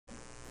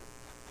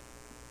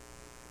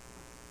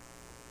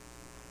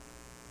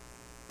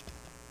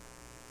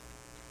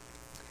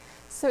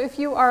So if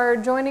you are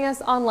joining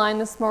us online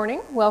this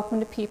morning, welcome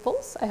to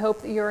Peoples. I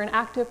hope that you're an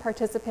active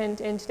participant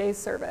in today's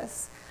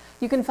service.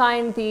 You can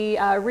find the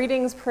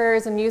readings,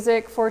 prayers, and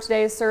music for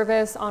today's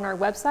service on our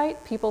website,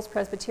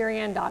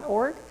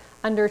 peoplespresbyterian.org,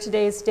 under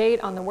today's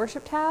date on the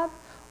worship tab,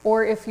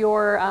 or if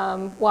you're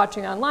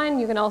watching online,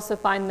 you can also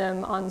find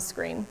them on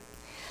screen.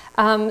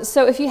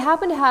 So if you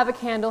happen to have a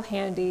candle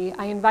handy,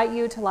 I invite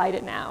you to light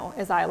it now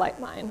as I light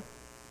mine.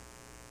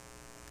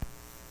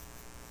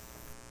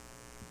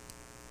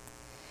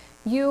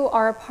 You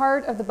are a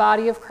part of the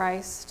body of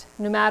Christ,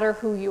 no matter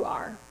who you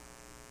are.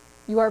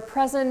 You are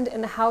present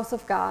in the house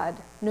of God,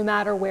 no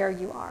matter where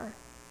you are.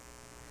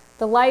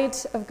 The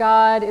light of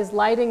God is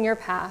lighting your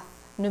path,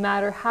 no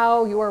matter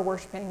how you are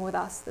worshiping with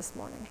us this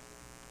morning.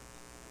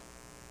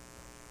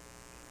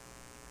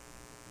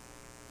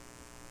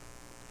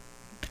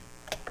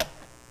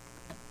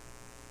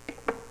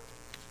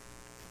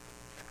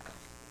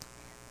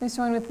 Please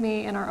join with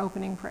me in our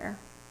opening prayer.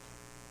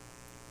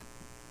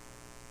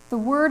 The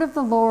word of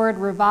the Lord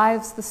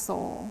revives the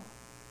soul,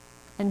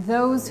 and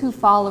those who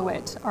follow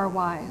it are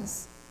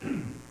wise.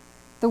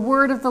 The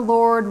word of the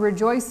Lord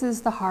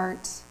rejoices the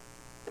heart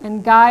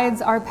and guides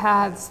our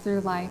paths through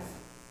life.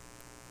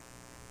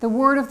 The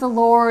word of the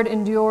Lord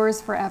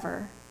endures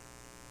forever.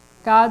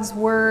 God's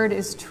word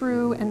is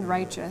true and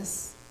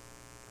righteous.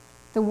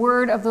 The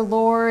word of the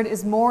Lord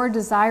is more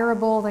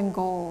desirable than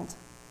gold.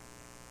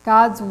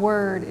 God's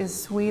word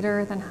is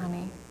sweeter than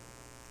honey.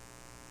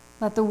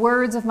 Let the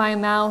words of my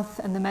mouth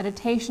and the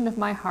meditation of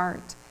my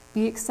heart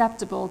be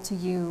acceptable to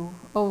you,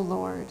 O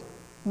Lord,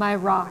 my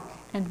rock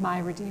and my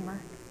redeemer.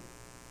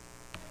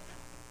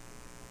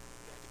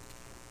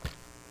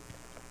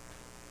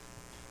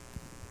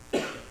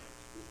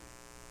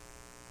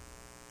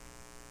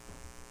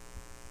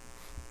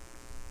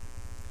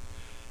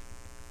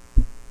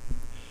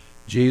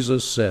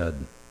 Jesus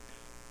said,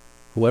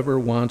 "Whoever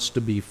wants to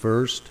be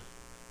first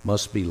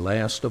must be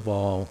last of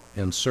all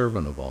and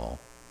servant of all."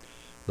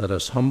 Let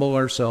us humble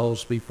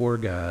ourselves before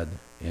God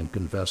and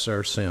confess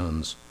our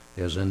sins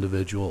as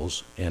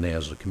individuals and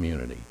as a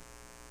community.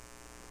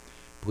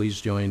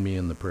 Please join me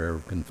in the prayer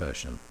of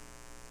confession.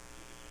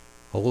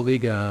 Holy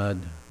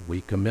God,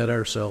 we commit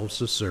ourselves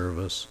to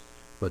service,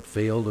 but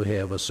fail to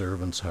have a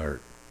servant's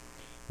heart.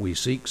 We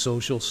seek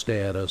social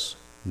status,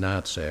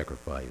 not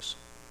sacrifice.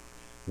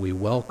 We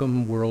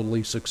welcome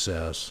worldly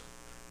success,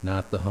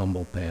 not the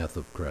humble path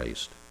of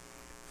Christ.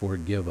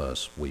 Forgive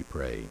us, we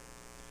pray.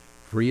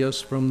 Free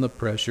us from the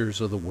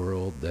pressures of the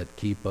world that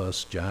keep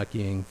us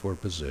jockeying for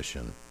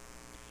position.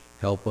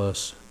 Help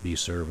us be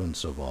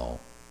servants of all.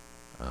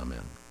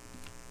 Amen.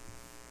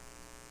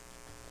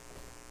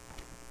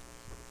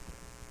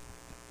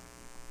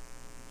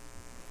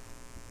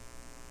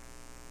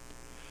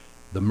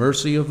 The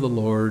mercy of the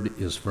Lord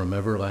is from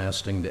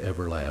everlasting to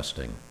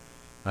everlasting.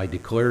 I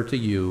declare to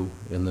you,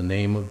 in the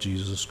name of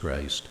Jesus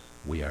Christ,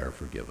 we are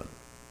forgiven.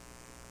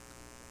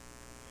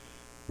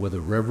 With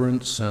a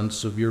reverent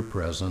sense of your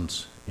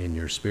presence and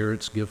your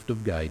Spirit's gift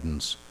of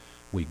guidance,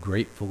 we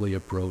gratefully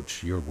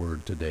approach your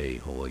word today,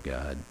 Holy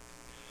God.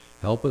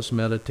 Help us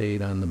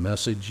meditate on the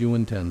message you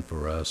intend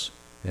for us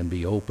and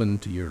be open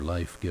to your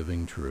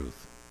life-giving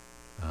truth.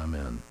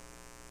 Amen.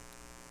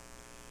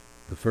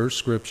 The first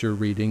scripture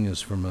reading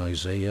is from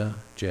Isaiah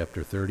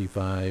chapter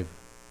 35,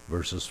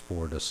 verses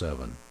 4 to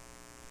 7.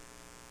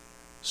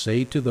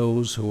 Say to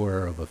those who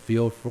are of a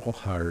fearful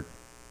heart,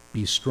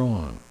 "Be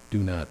strong, do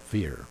not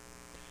fear.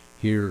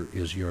 Here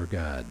is your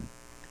God.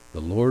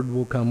 The Lord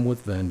will come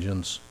with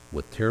vengeance,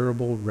 with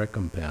terrible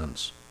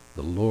recompense.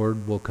 The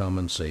Lord will come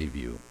and save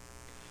you."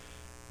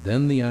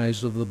 Then the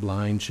eyes of the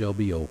blind shall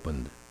be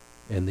opened,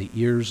 and the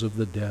ears of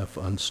the deaf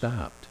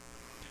unstopped.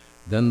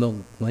 Then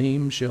the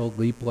lame shall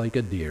leap like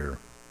a deer,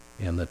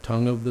 and the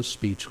tongue of the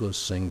speechless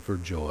sing for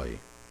joy.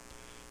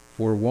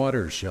 For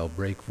waters shall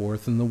break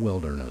forth in the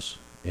wilderness,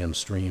 and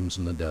streams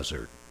in the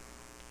desert.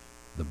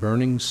 The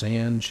burning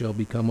sand shall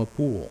become a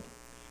pool,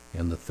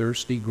 and the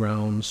thirsty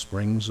ground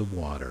springs of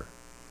water.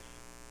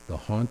 The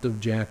haunt of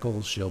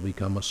jackals shall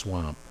become a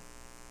swamp.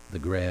 The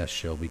grass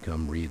shall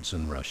become reeds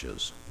and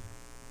rushes.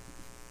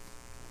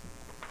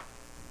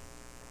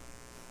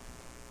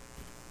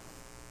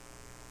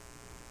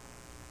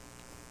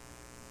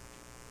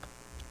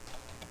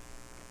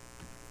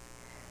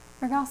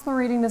 Our gospel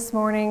reading this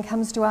morning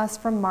comes to us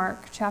from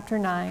Mark chapter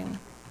 9,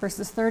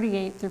 verses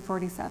 38 through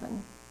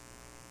 47.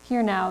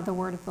 Hear now the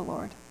word of the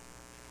Lord.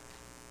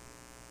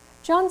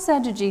 John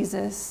said to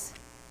Jesus,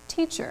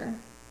 "Teacher,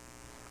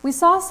 we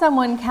saw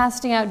someone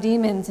casting out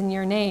demons in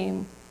your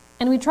name,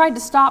 and we tried to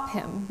stop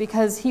him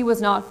because he was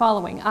not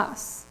following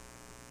us."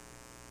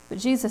 But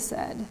Jesus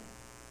said,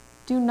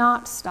 "Do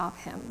not stop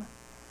him,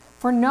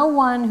 for no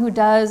one who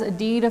does a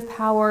deed of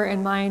power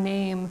in my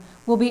name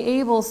will be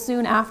able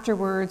soon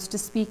afterwards to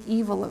speak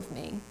evil of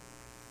me.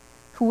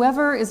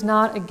 Whoever is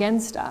not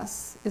against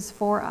us is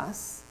for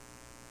us.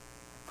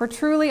 For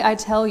truly I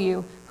tell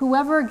you,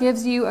 whoever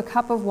gives you a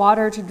cup of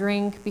water to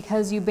drink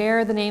because you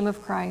bear the name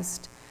of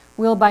Christ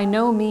will by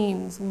no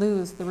means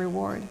lose the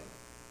reward.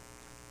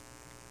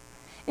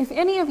 If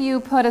any of you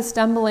put a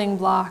stumbling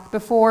block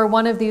before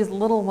one of these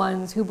little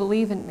ones who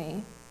believe in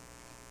me,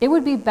 it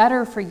would be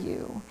better for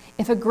you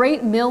if a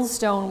great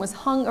millstone was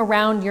hung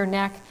around your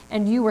neck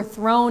and you were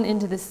thrown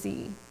into the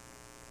sea.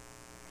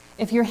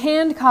 If your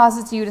hand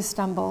causes you to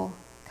stumble,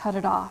 cut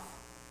it off.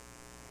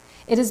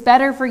 It is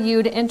better for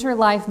you to enter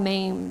life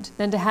maimed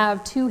than to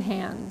have 2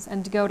 hands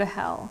and to go to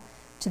hell,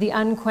 to the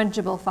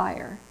unquenchable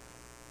fire.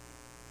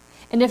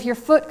 And if your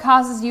foot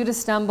causes you to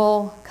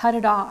stumble, cut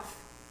it off.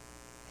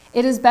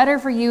 It is better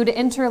for you to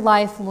enter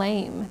life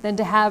lame than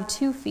to have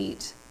 2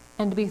 feet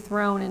and to be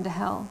thrown into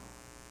hell.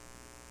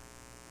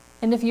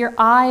 And if your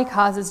eye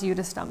causes you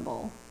to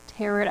stumble,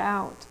 tear it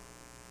out.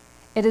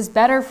 It is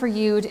better for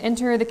you to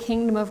enter the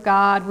kingdom of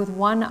God with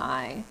 1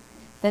 eye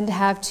than to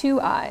have 2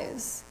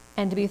 eyes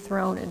and to be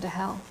thrown into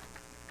hell.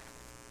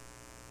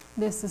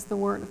 This is the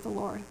word of the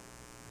Lord.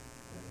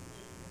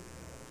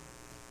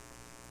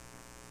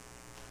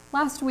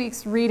 Last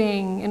week's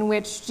reading, in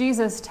which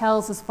Jesus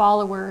tells his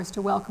followers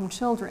to welcome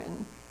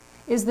children,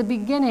 is the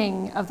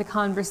beginning of the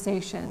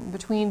conversation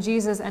between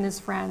Jesus and his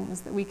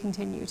friends that we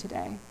continue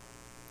today.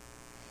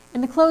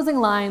 In the closing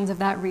lines of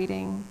that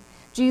reading,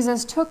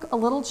 Jesus took a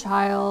little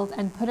child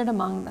and put it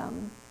among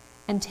them,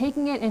 and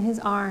taking it in his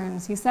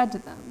arms, he said to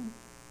them,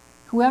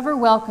 "Whoever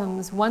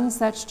welcomes one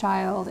such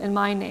child in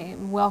my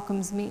name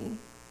welcomes me,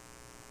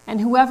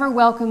 and whoever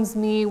welcomes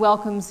me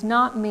welcomes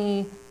not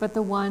me, but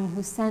the one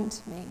who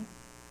sent me."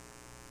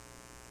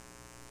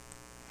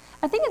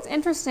 I think it's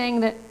interesting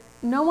that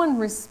no one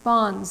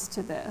responds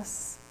to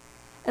this,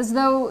 as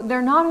though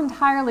they're not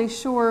entirely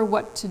sure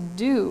what to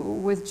do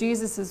with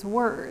Jesus'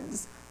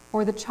 words,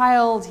 or the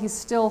child he's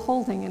still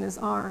holding in his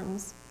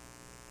arms.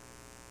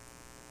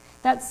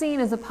 That scene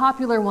is a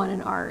popular one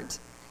in art,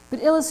 but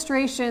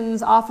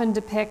illustrations often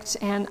depict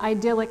an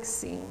idyllic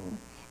scene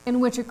in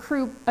which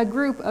a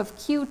group of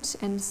cute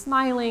and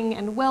smiling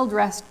and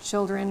well-dressed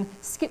children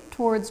skip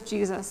towards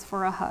Jesus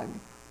for a hug.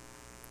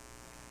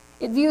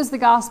 It views the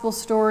gospel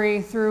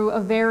story through a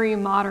very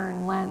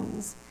modern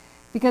lens,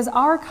 because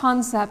our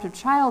concept of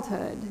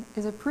childhood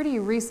is a pretty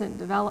recent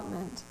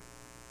development.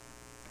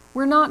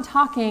 We're not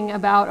talking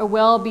about a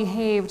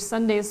well-behaved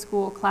Sunday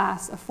school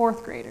class of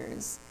 4th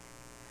graders.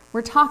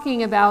 We're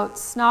talking about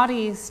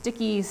snotty,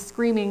 sticky,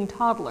 screaming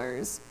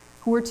toddlers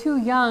who are too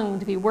young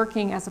to be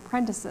working as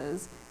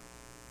apprentices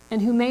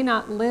and who may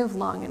not live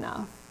long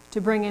enough to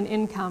bring in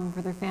income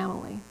for their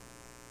family.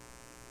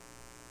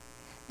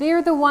 They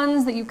are the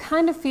ones that you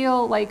kind of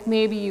feel like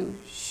maybe you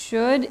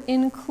should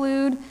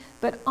include,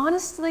 but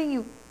honestly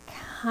you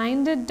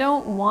kind of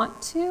don't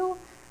want to.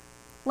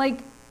 Like,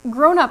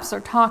 grown-ups are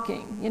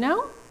talking, you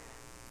know?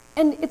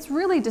 And it's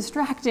really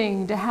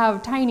distracting to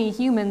have tiny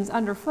humans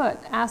underfoot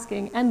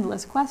asking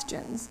endless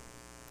questions.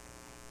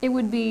 It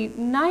would be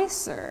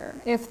nicer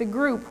if the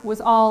group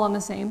was all on the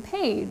same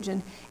page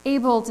and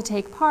able to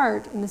take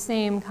part in the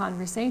same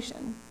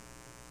conversation.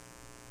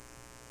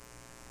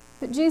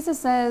 But Jesus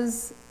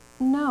says,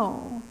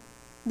 no,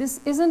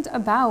 this isn't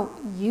about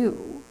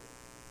you,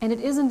 and it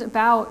isn't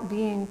about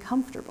being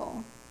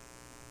comfortable.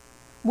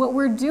 What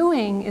we're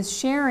doing is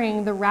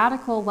sharing the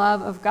radical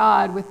love of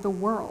God with the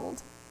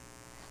world,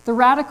 the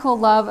radical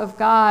love of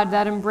God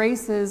that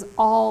embraces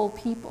all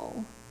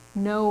people,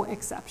 no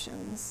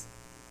exceptions.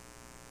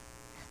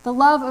 The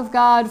love of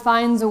God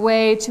finds a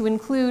way to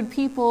include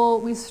people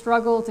we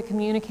struggle to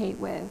communicate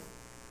with,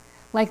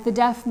 like the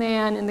deaf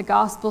man in the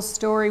gospel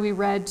story we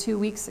read 2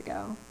 weeks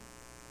ago.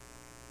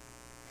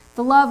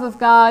 The love of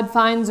God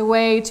finds a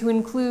way to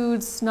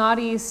include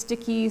snotty,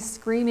 sticky,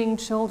 screaming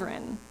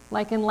children,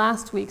 like in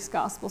last week's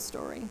gospel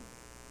story.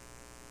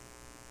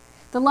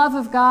 The love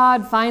of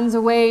God finds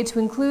a way to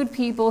include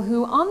people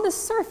who, on the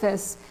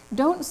surface,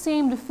 don't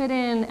seem to fit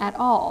in at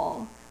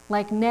all,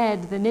 like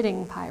Ned the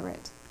knitting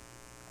pirate.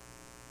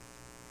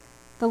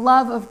 The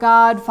love of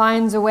God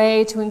finds a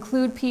way to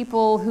include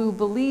people who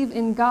believe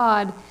in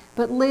God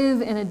but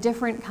live in a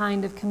different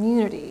kind of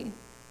community,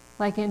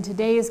 like in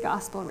today's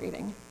gospel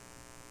reading.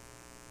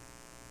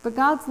 But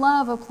God's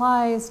love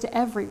applies to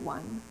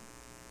everyone,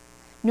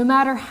 no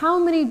matter how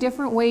many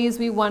different ways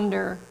we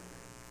wonder,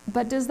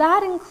 but does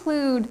that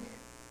include?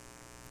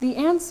 The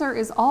answer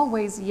is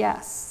always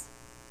yes.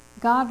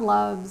 God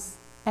loves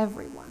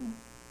everyone.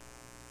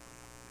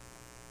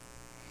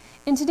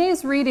 In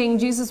today's reading,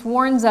 Jesus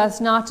warns us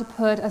not to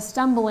put a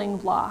stumbling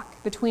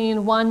block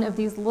between one of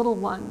these little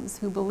ones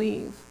who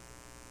believe.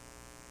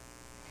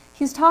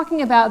 He's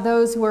talking about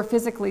those who are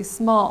physically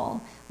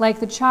small, like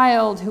the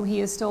child who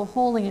he is still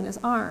holding in his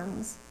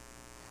arms.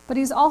 But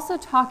he's also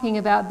talking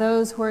about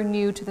those who are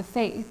new to the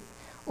faith,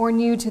 or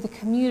new to the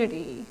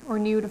community, or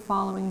new to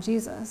following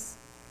Jesus.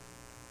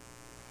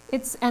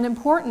 It's an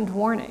important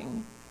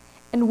warning,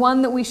 and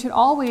one that we should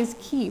always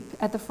keep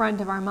at the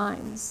front of our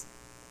minds.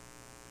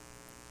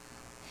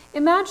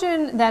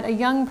 Imagine that a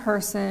young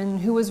person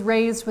who was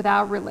raised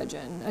without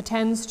religion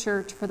attends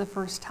church for the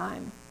first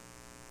time.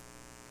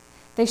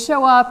 They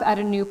show up at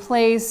a new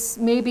place,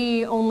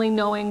 maybe only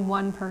knowing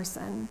one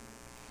person,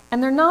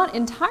 and they're not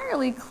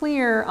entirely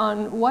clear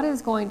on what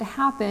is going to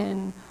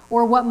happen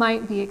or what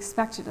might be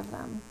expected of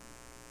them.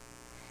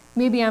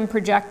 Maybe I'm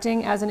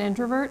projecting as an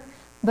introvert,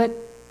 but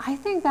I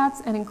think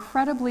that's an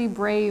incredibly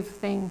brave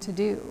thing to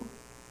do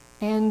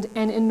and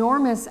an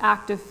enormous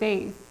act of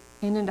faith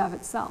in and of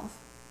itself.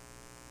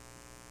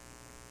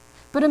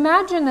 But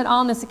imagine that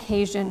on this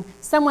occasion,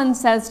 someone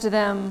says to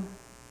them,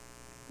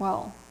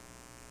 well,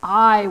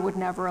 I would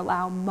never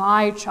allow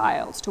my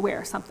child to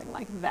wear something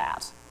like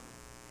that.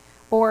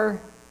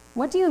 Or,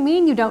 what do you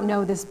mean you don't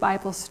know this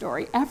Bible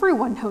story?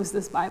 Everyone knows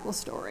this Bible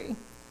story.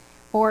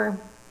 Or,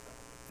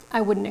 I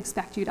wouldn't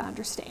expect you to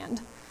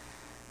understand.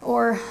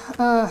 Or,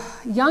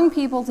 young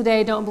people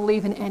today don't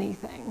believe in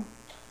anything.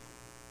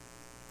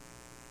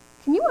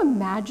 Can you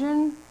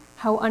imagine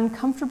how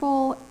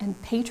uncomfortable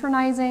and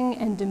patronizing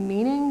and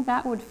demeaning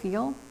that would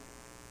feel?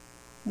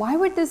 Why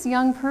would this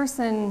young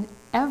person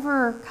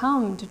ever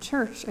come to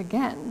church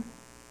again?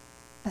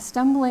 A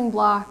stumbling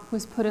block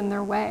was put in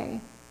their way,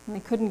 and they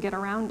couldn't get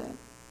around it.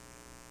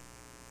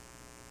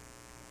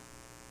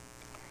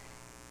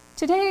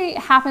 Today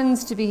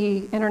happens to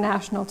be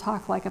International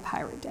Talk Like a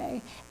Pirate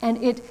Day,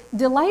 and it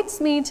delights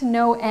me to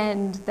no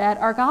end that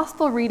our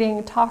gospel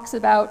reading talks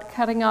about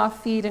cutting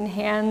off feet and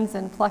hands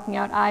and plucking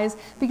out eyes,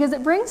 because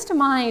it brings to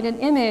mind an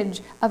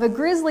image of a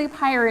grizzly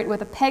pirate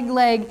with a peg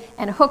leg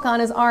and a hook on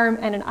his arm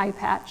and an eye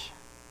patch.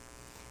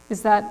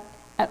 Is that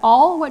at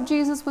all what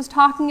Jesus was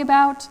talking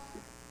about?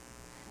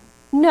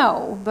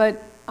 No,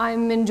 but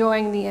I'm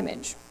enjoying the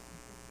image.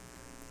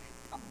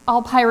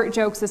 All pirate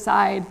jokes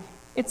aside,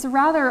 it's a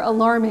rather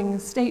alarming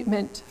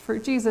statement for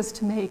Jesus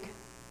to make,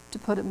 to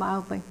put it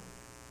mildly.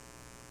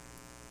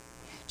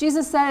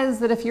 Jesus says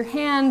that if your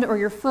hand or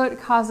your foot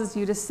causes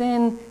you to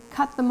sin,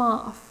 cut them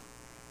off.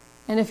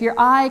 And if your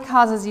eye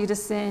causes you to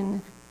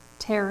sin,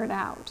 tear it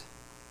out.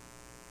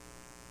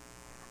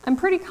 I'm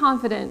pretty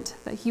confident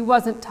that he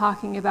wasn't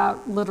talking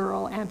about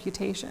literal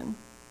amputation.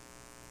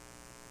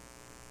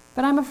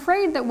 But I'm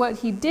afraid that what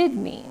he did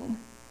mean,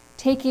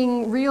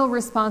 taking real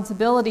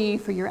responsibility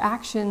for your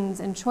actions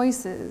and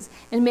choices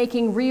and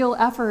making real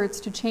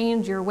efforts to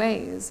change your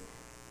ways,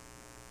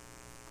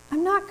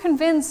 I'm not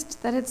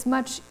convinced that it's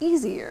much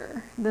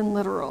easier than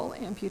literal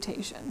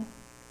amputation.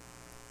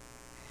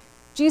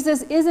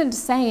 Jesus isn't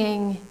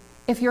saying,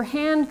 if your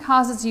hand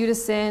causes you to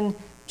sin,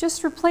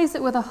 just replace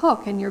it with a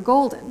hook and you're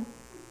golden.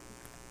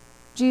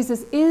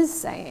 Jesus is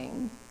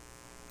saying,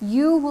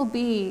 you will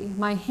be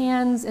my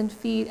hands and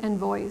feet and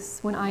voice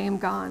when I am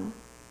gone.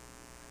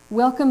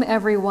 Welcome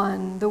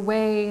everyone the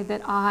way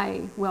that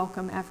I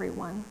welcome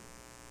everyone.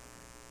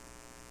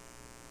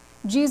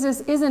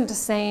 Jesus isn't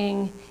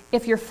saying,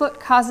 if your foot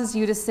causes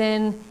you to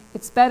sin,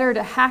 it's better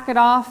to hack it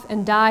off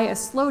and die a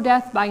slow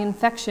death by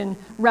infection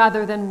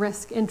rather than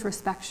risk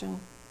introspection.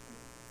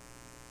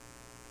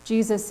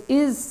 Jesus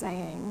is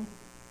saying,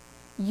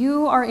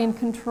 you are in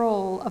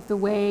control of the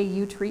way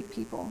you treat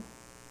people.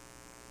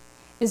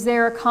 Is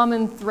there a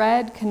common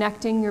thread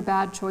connecting your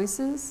bad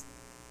choices?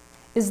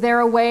 Is there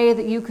a way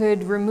that you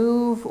could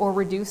remove or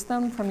reduce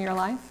them from your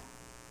life?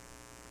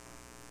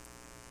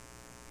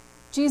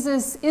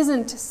 Jesus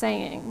isn't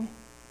saying,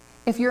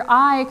 if your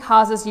eye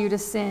causes you to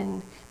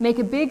sin, make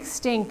a big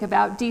stink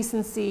about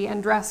decency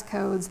and dress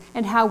codes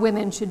and how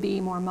women should be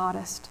more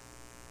modest.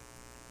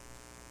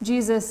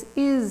 Jesus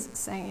is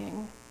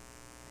saying,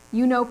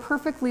 you know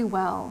perfectly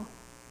well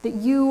that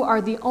you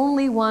are the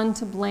only one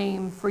to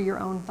blame for your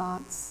own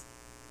thoughts.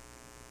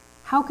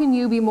 How can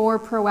you be more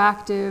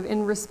proactive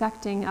in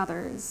respecting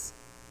others,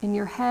 in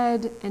your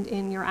head and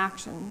in your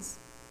actions?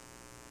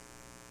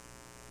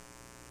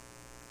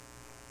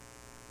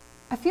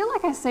 I feel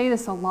like I say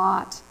this a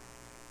lot,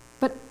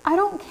 but I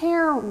don't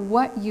care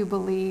what you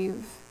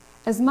believe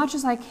as much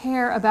as I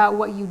care about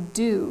what you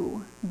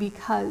do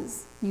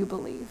because you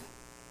believe.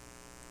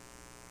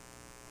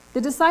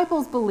 The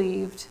disciples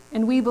believed,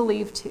 and we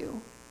believe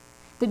too,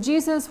 that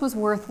Jesus was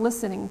worth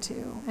listening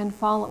to and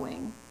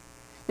following,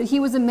 that he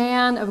was a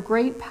man of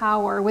great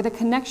power with a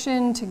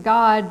connection to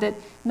God that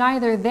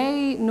neither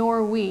they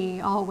nor we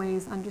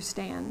always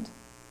understand.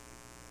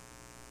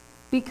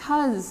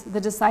 Because the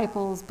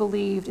disciples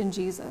believed in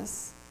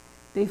Jesus,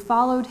 they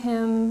followed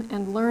him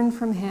and learned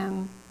from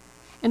him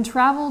and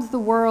traveled the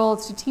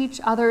world to teach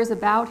others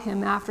about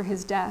him after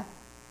his death,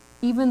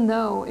 even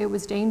though it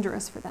was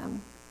dangerous for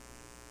them.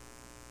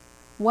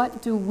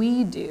 What do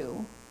we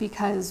do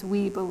because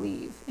we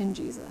believe in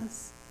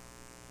Jesus?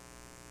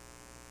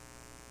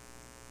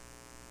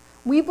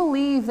 We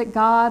believe that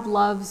God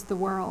loves the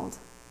world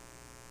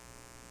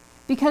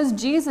because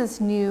Jesus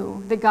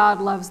knew that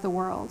God loves the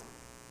world.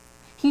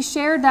 He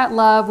shared that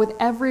love with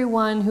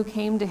everyone who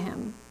came to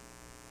him,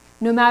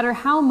 no matter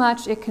how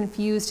much it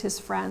confused his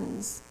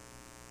friends,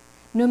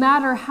 no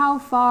matter how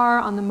far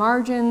on the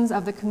margins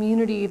of the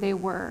community they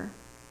were,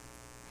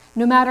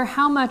 no matter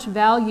how much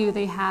value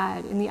they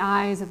had in the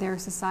eyes of their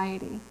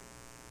society.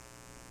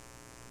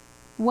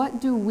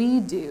 What do we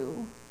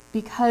do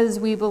because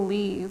we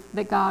believe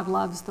that God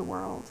loves the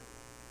world?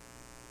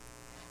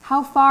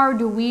 How far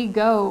do we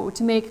go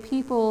to make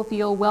people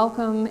feel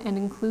welcome and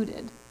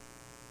included?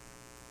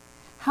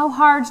 How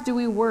hard do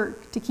we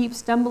work to keep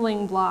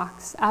stumbling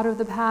blocks out of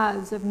the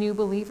paths of new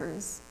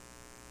believers?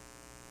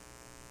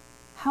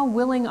 How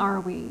willing are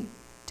we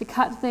to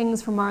cut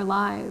things from our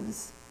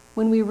lives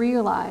when we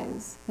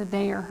realize that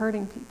they are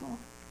hurting people?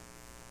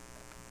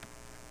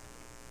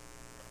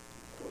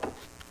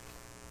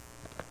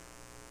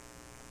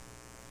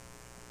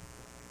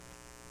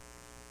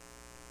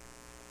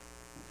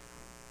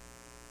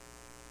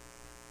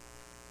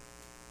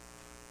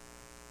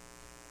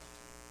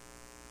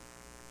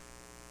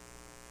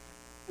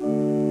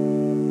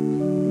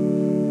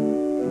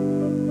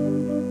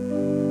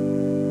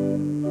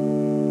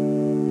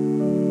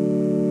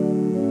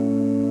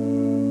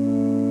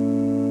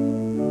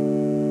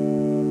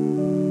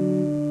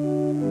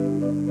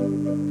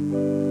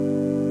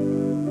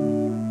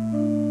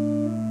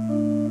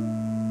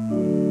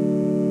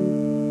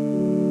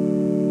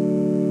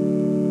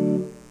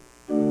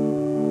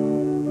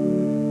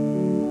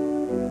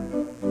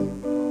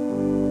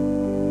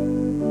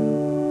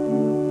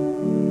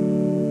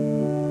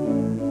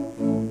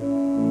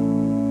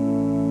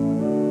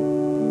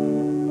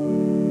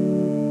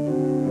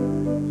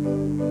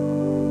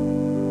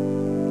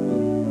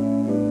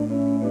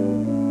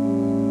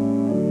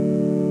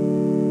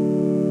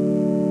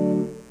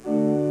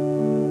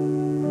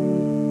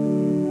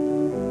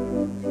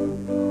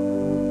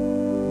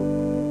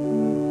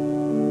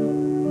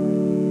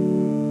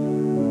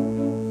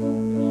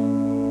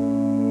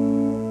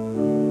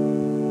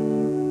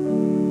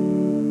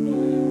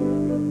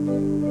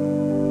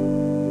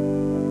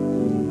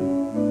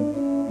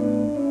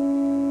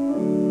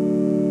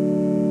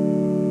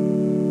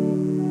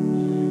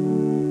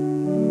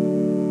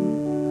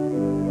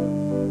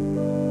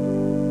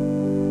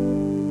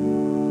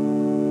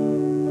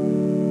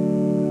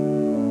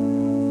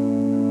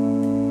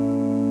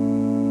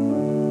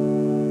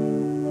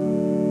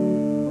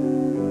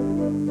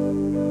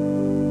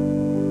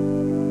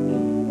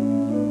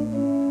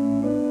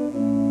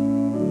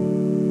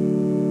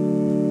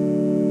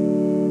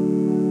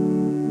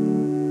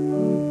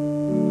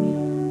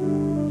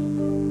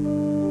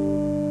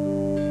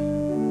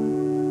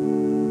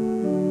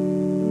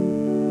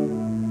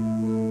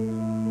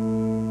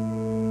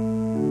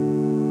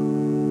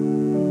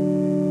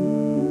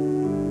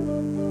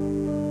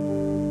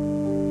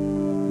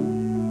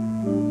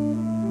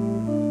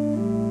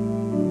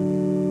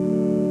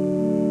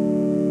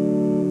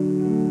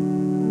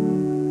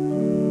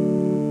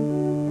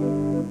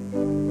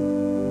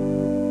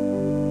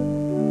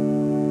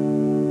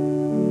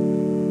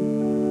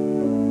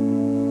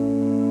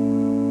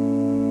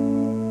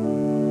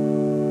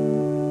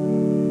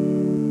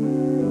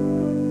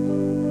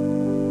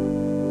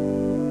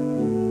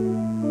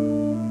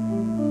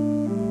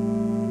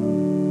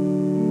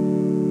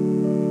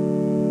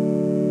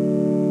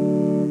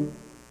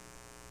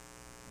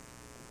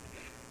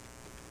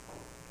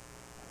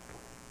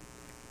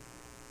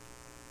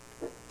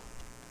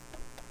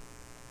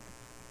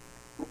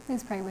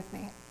 Please pray with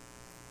me.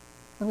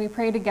 When we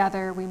pray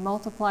together, we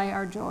multiply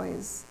our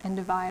joys and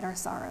divide our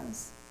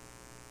sorrows.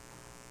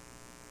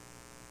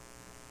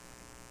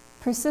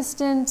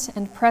 Persistent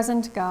and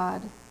present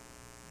God,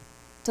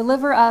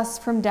 deliver us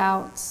from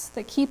doubts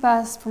that keep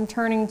us from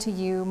turning to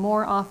you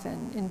more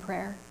often in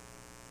prayer.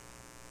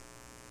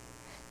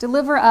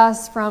 Deliver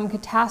us from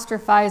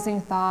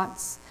catastrophizing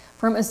thoughts,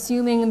 from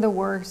assuming the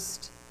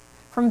worst,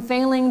 from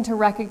failing to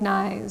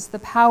recognize the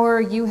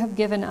power you have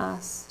given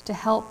us to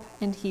help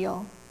and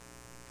heal.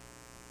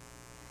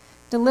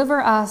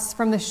 Deliver us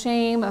from the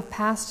shame of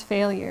past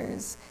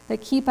failures that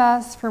keep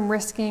us from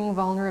risking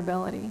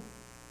vulnerability.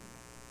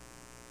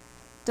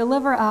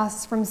 Deliver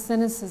us from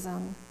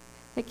cynicism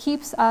that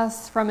keeps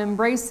us from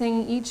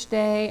embracing each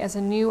day as a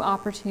new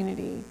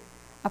opportunity,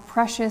 a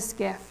precious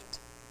gift,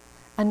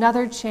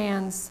 another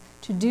chance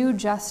to do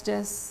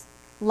justice,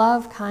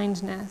 love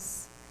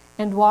kindness,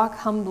 and walk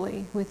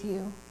humbly with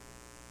you.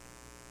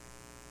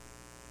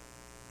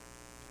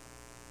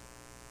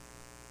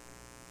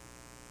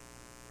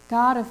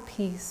 God of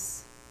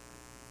peace,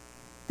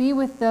 be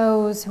with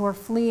those who are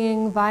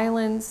fleeing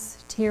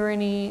violence,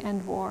 tyranny,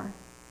 and war.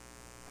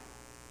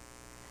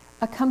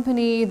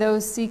 Accompany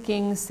those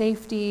seeking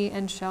safety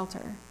and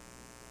shelter.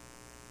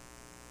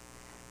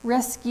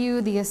 Rescue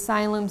the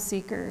asylum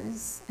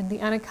seekers and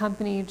the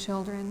unaccompanied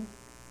children.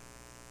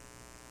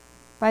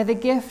 By the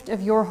gift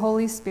of your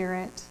Holy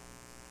Spirit,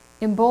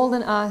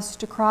 embolden us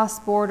to cross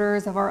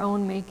borders of our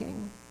own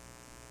making,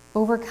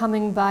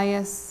 overcoming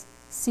bias,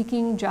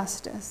 seeking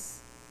justice,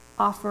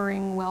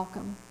 offering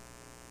welcome.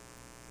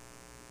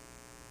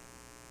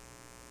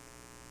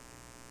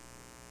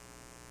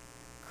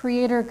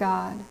 Creator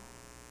God,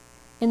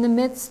 in the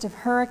midst of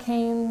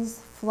hurricanes,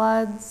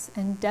 floods,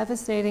 and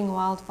devastating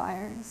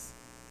wildfires,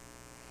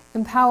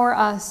 empower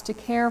us to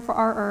care for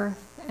our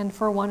earth and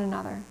for one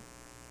another.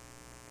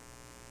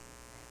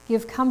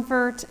 Give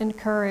comfort and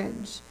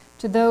courage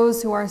to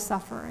those who are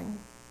suffering.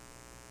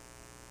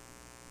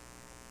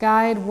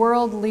 Guide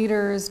world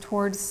leaders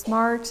towards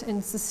smart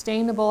and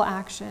sustainable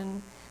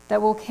action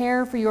that will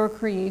care for your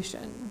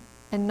creation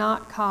and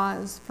not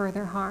cause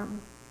further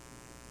harm.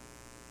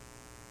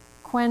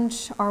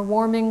 Quench our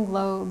warming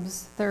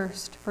globe's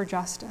thirst for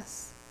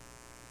justice.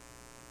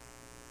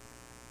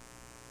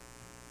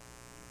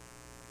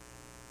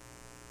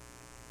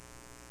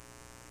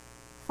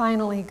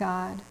 Finally,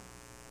 God,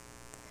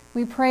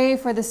 we pray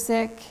for the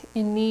sick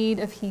in need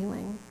of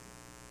healing,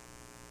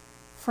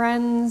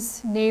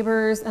 friends,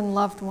 neighbors, and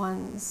loved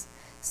ones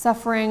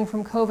suffering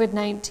from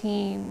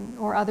COVID-19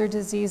 or other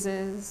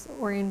diseases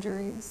or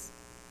injuries.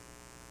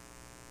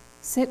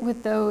 Sit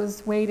with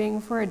those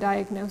waiting for a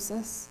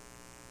diagnosis.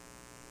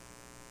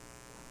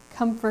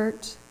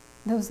 Comfort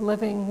those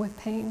living with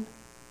pain.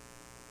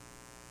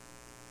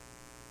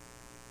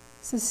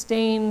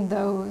 Sustain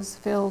those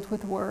filled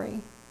with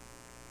worry.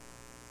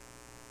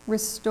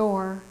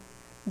 Restore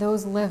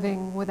those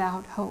living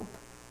without hope.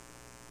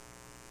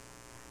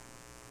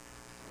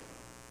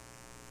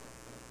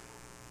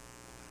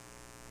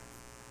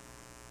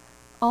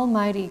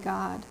 Almighty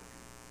God,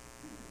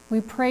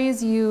 we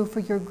praise you for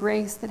your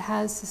grace that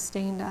has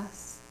sustained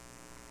us,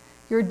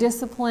 your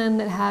discipline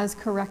that has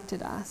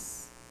corrected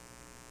us,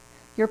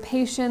 your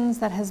patience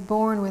that has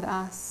borne with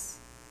us,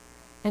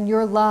 and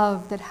your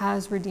love that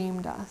has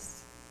redeemed us.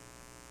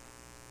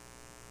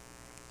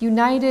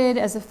 United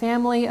as a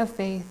family of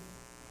faith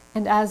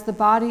and as the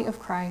body of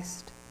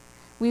Christ,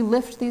 we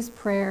lift these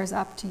prayers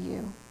up to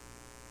you.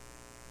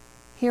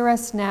 Hear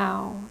us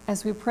now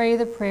as we pray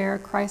the prayer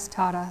Christ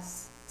taught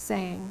us,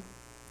 saying,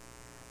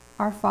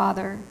 Our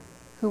Father,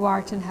 who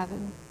art in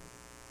heaven,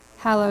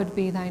 hallowed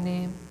be thy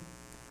name.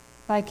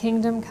 Thy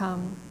kingdom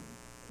come,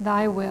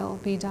 thy will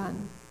be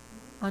done,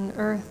 on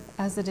earth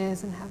as it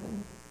is in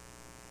heaven.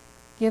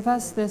 Give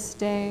us this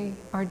day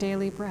our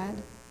daily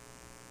bread,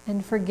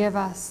 and forgive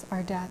us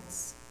our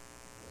debts,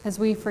 as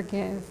we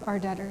forgive our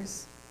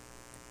debtors.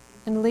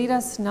 And lead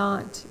us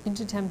not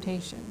into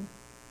temptation,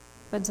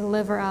 but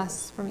deliver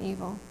us from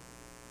evil.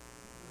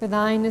 For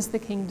thine is the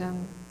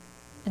kingdom,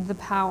 and the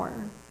power,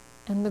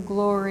 and the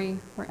glory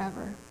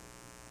forever.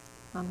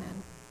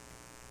 Amen.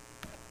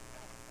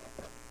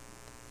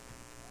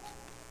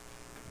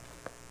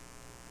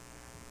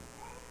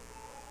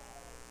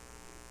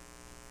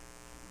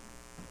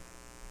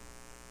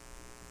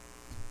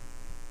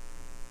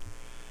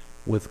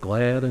 With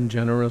glad and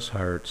generous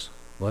hearts,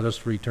 let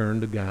us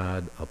return to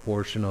God a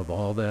portion of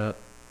all that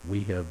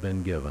we have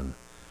been given.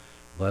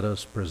 Let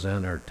us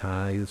present our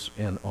tithes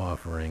and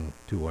offering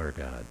to our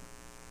God.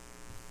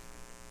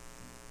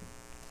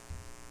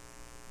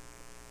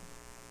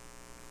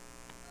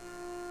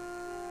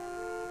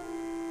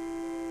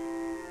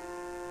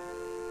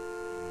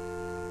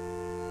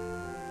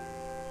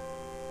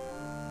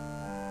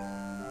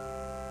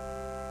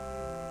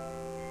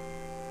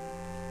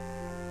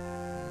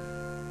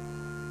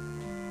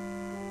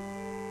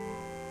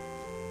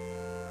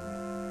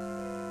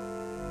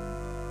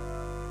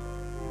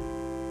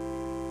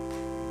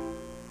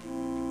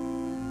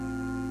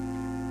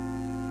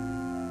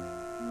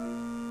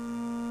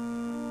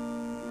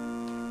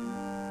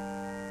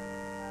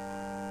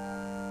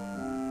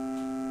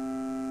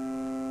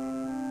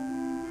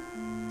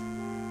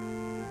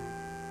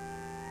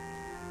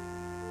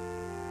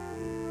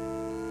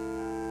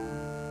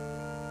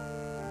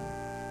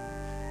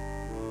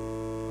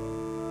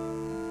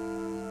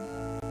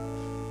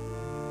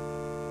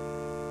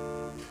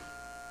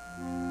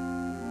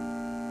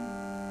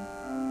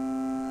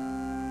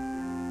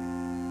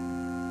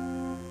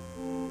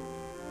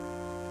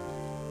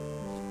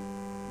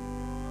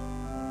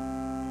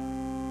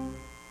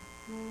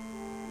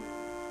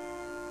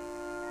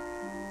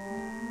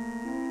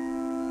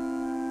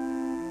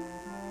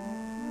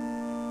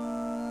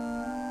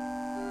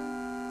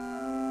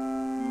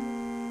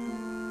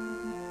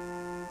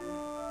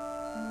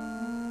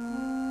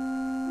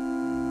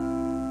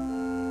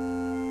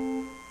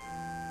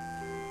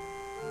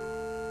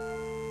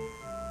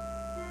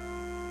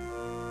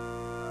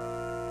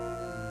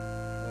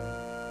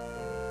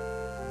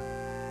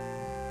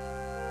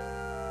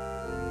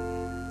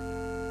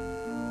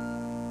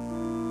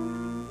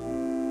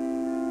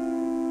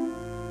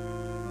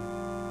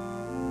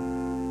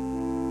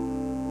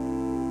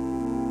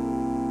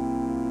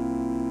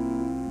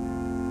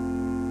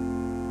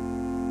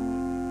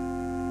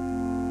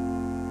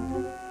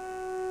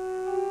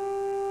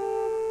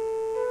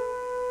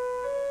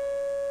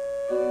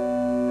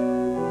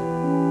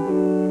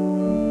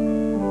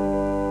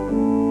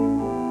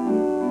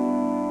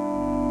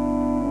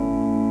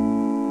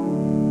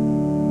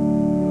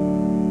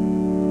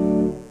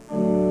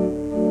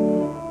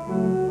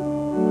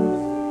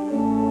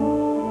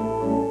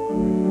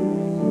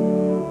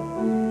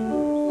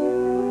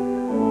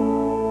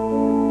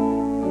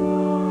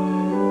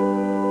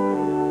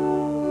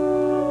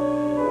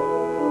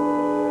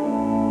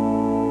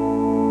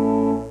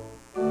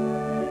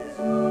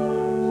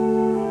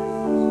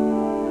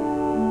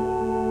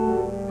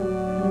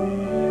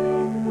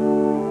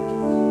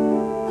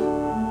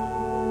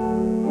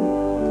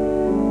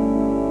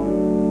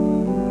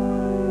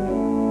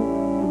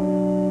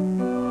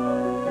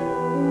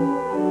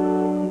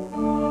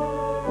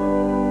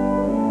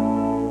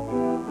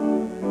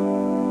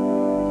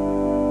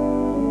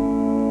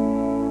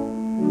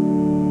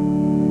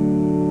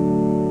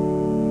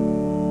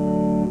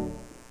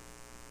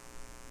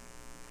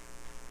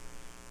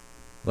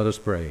 Let us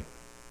pray.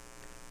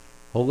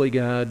 Holy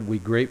God, we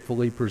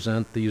gratefully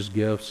present these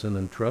gifts and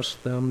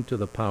entrust them to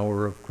the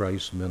power of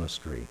Christ's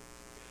ministry.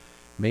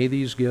 May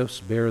these gifts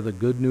bear the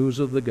good news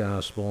of the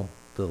gospel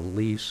to the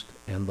least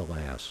and the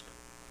last.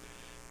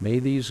 May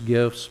these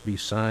gifts be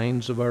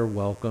signs of our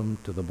welcome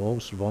to the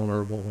most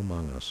vulnerable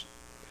among us.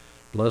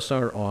 Bless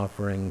our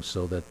offerings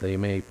so that they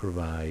may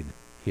provide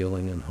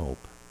healing and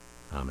hope.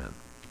 Amen.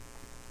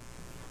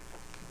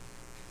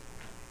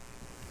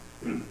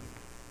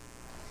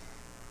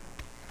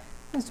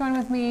 Please join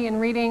with me in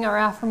reading our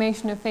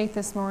affirmation of faith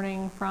this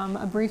morning from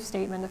a brief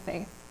statement of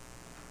faith.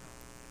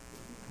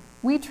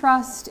 We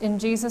trust in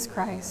Jesus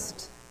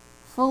Christ,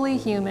 fully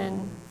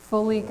human,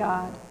 fully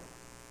God.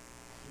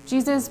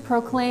 Jesus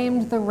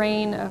proclaimed the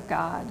reign of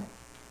God,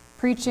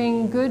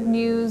 preaching good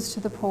news to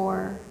the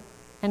poor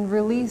and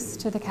release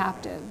to the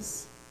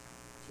captives,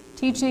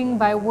 teaching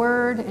by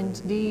word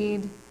and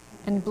deed,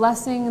 and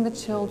blessing the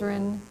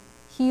children,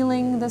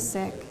 healing the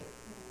sick,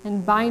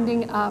 and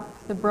binding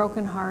up the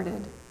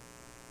brokenhearted,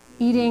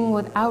 eating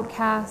with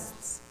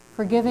outcasts,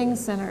 forgiving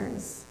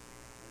sinners,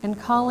 and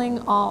calling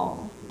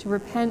all to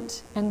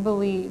repent and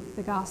believe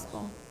the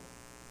gospel.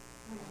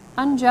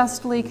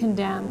 Unjustly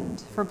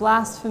condemned for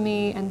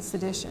blasphemy and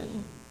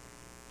sedition,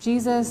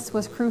 Jesus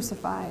was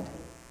crucified,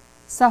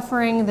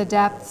 suffering the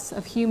depths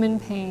of human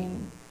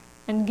pain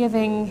and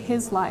giving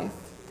his life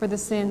for the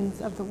sins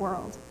of the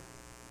world.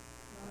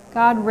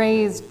 God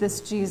raised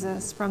this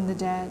Jesus from the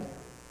dead,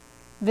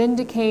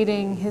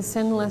 vindicating his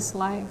sinless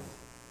life,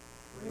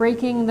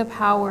 breaking the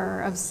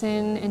power of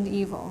sin and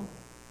evil,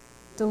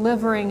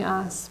 delivering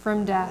us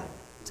from death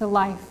to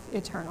life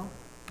eternal.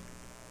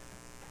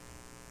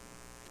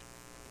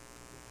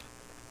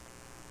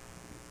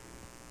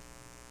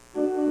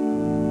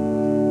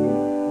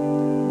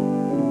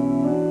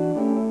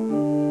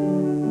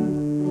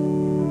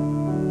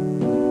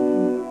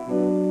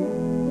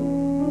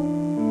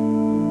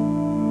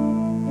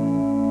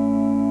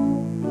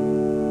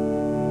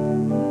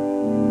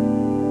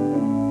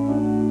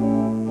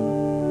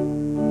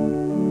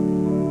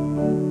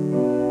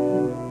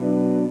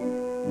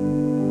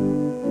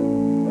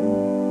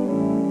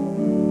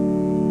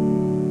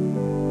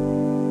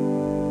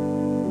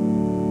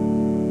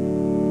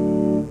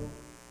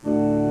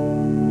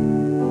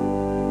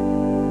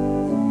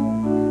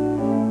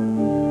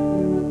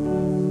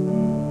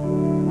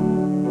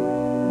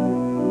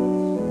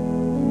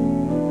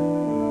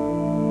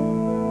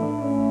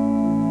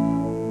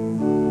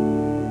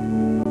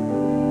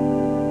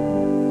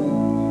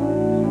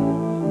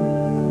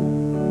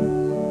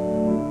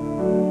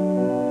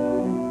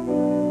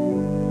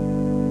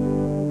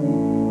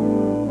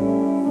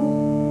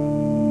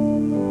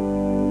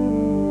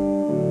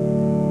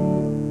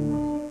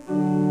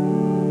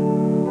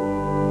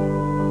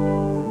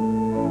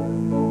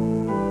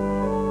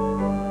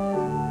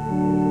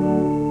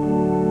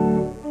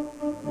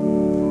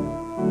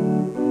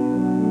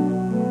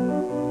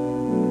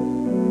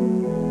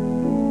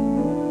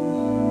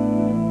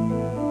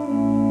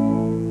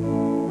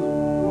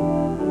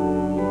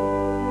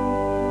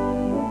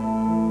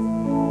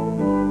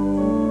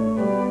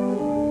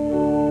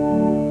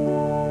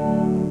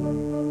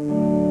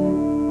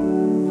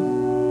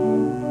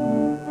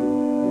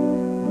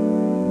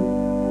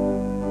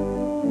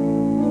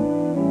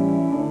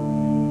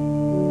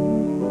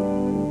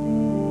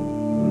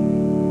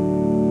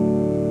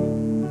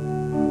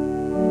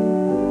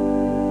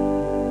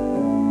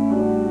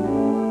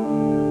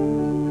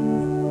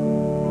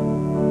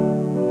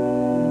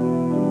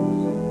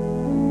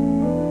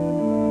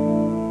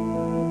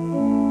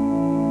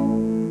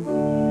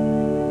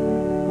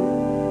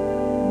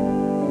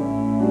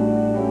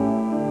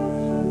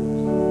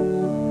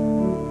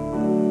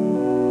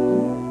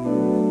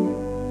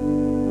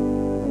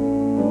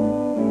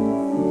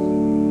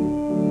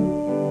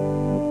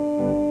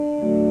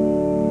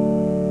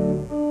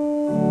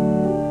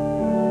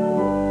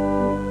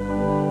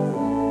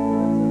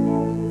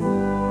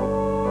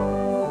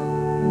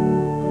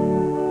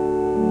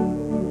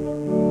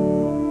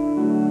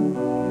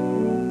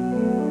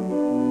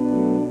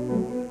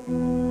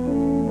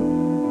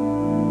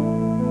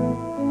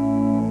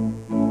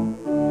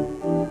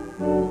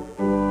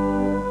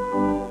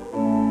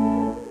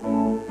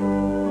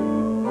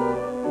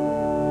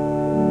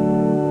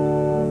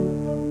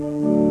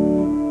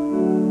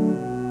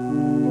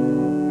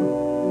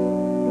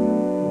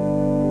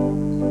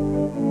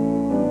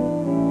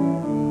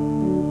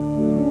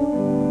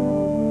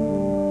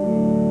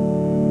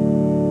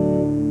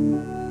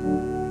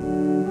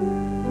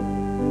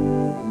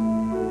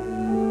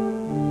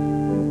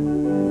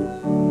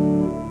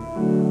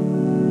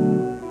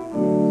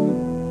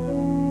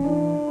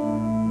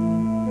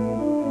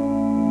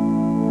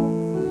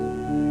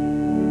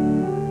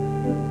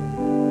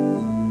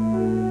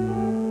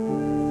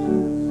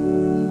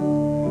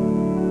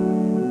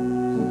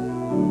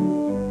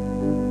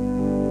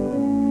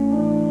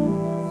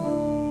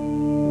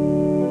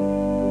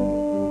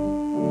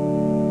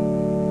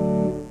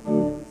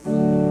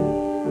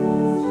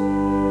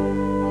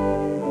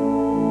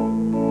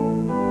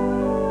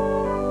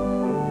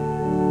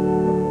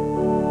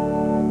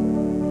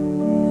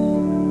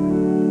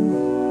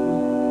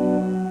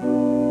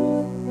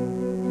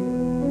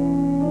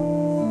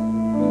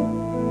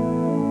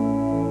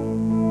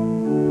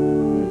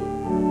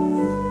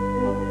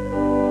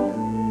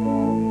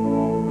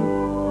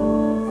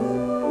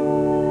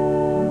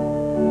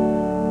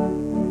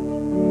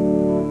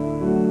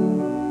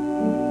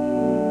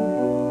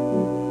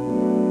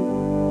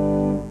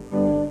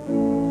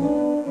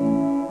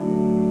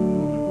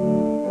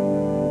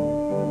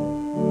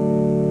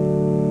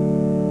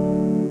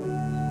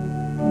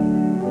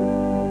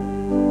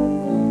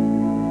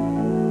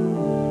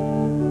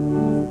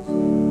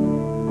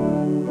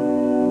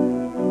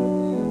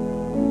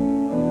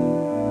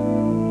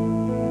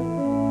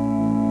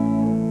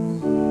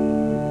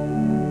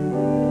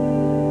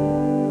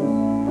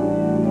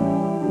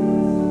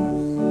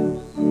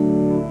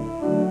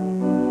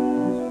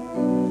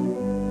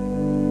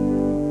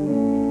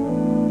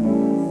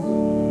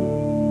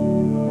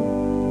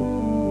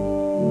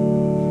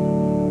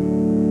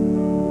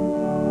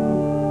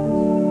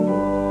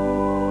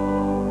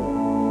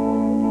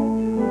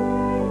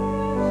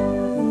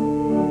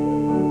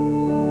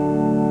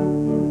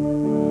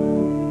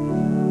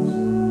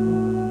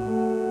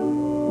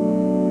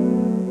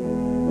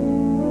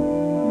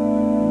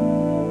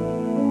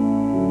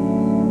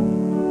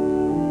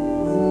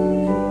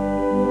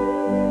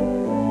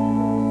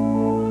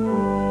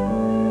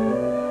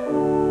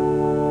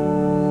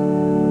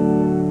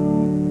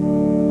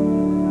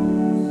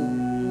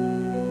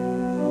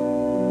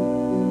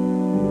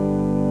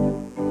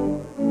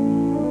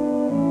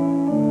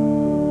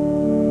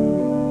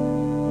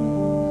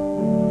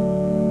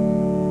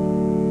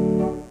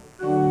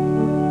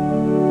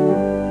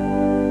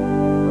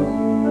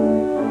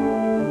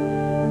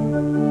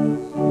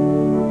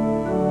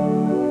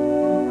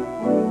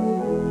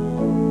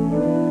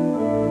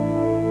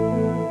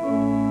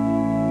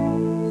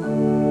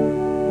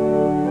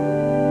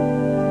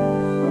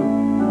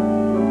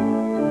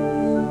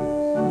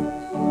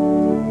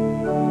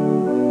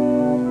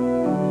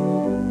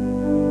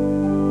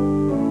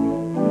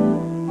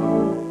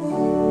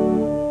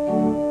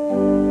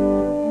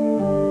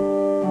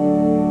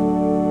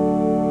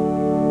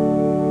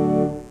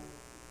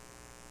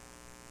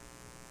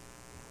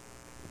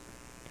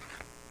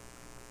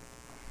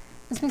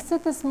 As we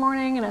sit this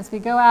morning and as we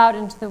go out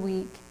into the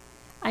week,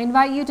 I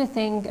invite you to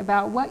think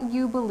about what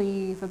you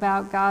believe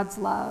about God's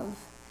love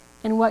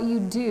and what you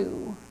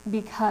do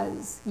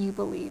because you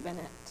believe in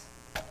it.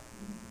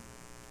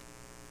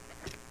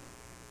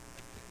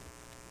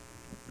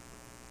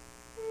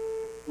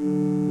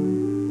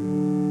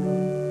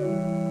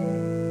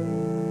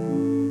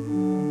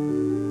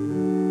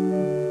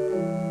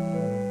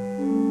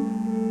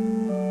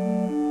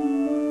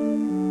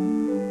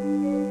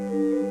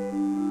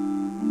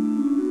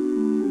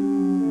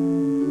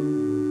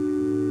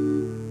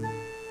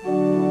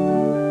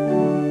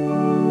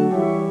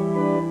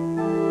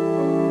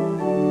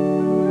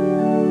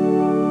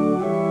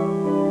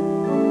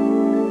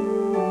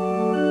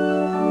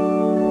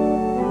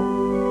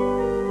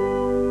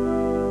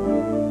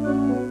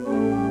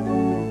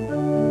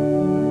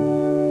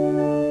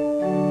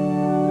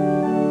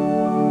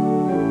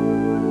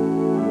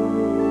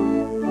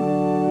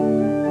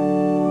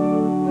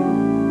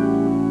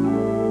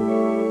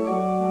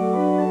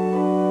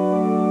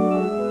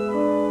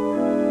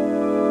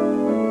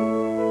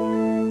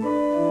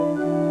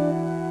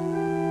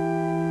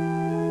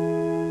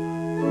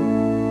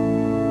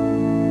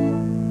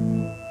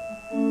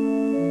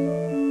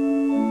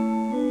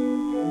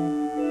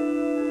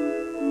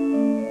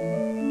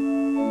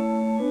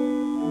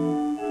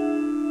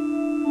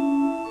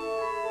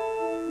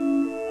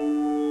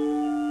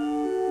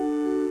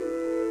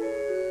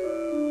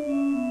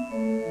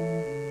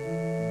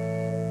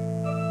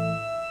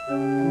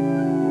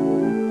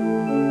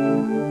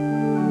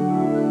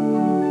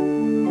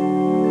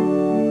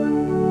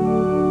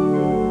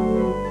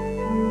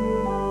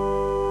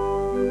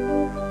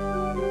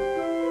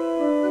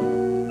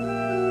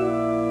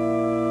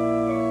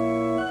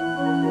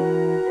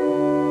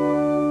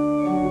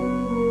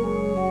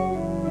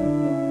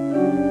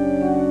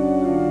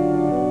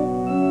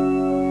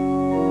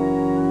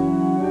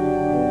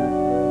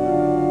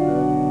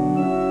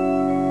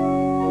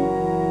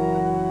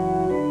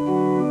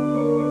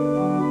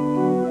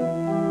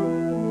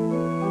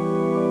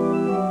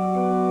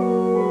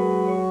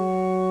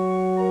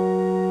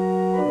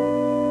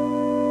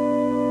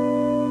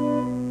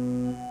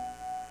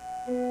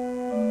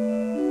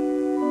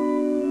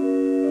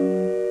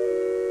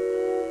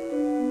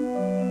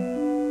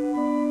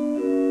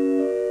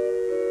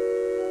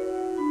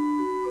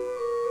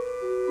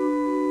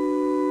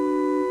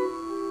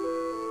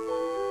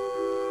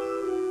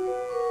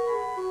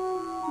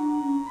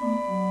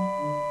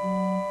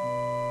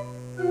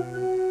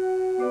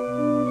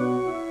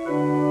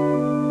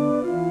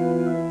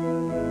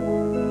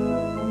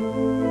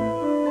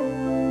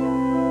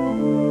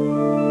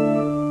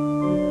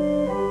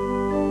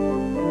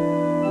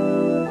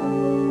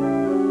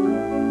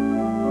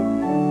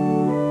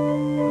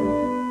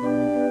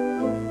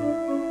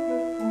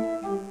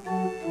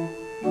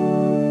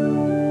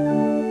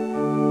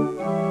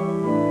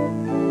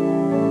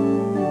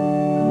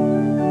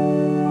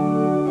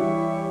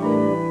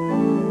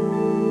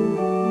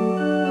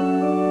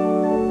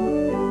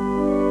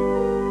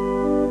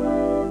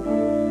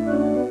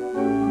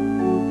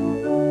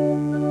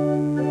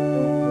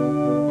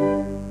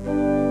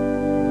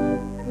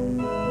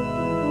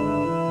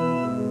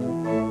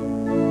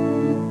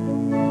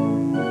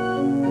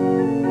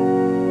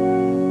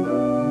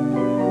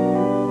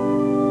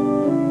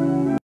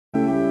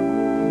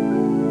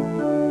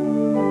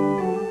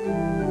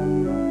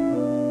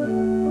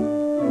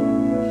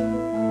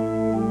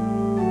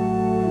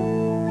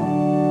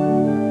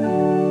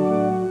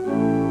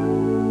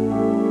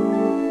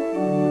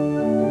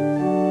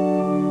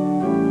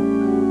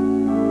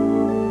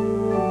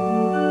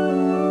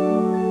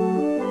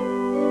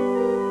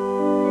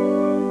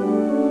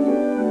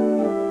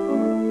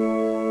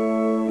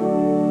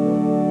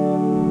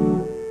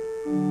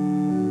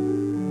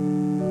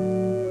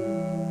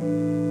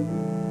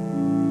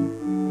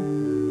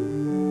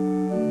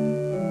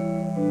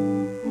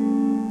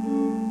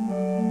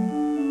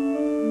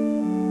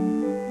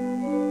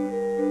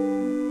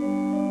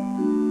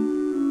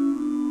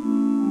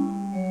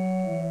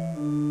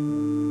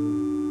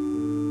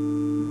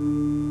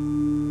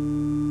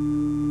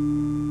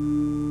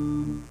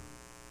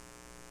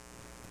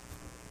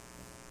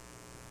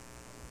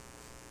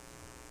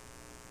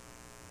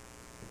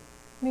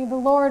 May the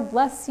Lord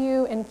bless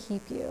you and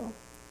keep you.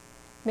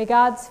 May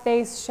God's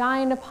face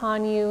shine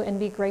upon you and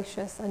be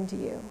gracious unto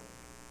you.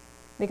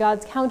 May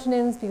God's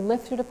countenance be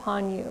lifted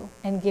upon you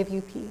and give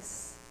you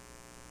peace.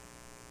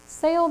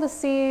 Sail the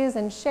seas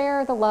and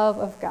share the love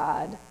of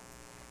God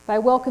by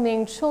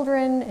welcoming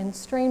children and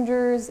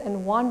strangers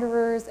and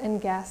wanderers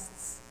and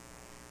guests,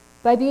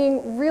 by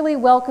being really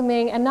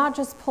welcoming and not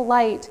just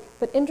polite,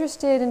 but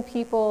interested in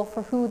people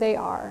for who they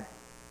are,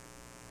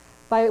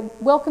 by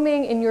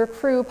welcoming in your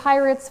crew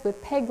pirates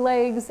with peg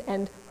legs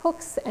and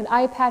hooks and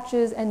eye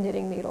patches and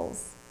knitting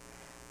needles,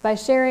 by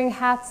sharing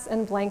hats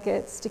and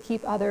blankets to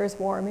keep others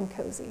warm and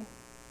cozy.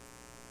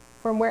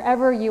 From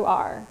wherever you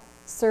are,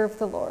 serve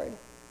the Lord,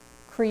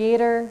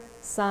 Creator,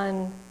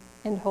 Son,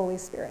 and Holy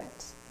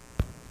Spirit.